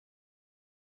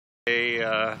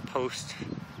a post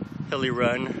hilly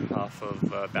run off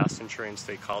of Basta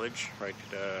State College, right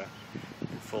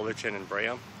in Fullerton and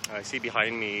Brea. I see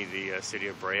behind me the city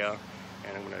of Brea,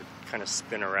 and I'm going to kind of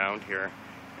spin around here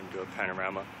and do a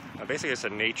panorama. Basically, it's a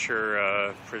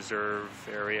nature preserve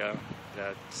area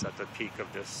that's at the peak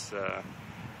of this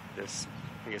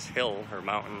I guess hill or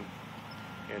mountain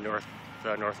in North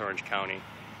Orange County.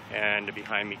 And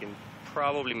behind me, you can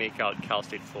probably make out Cal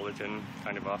State Fullerton,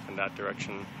 kind of off in that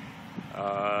direction.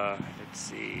 Let's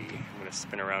see, I'm going to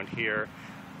spin around here.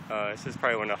 This is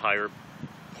probably one of the higher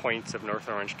points of North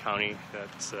Orange County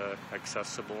that's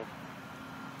accessible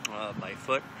by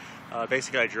foot.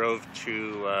 Basically, I drove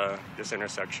to this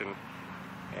intersection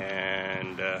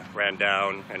and ran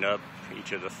down and up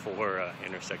each of the four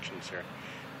intersections here.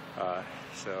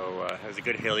 So it was a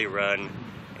good hilly run,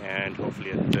 and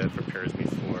hopefully it prepares me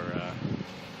for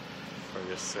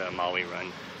this Maui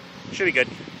run. Should be good.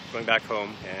 Going back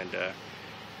home and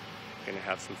going to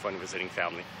have some fun visiting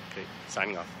family. Okay,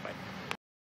 signing off. Bye.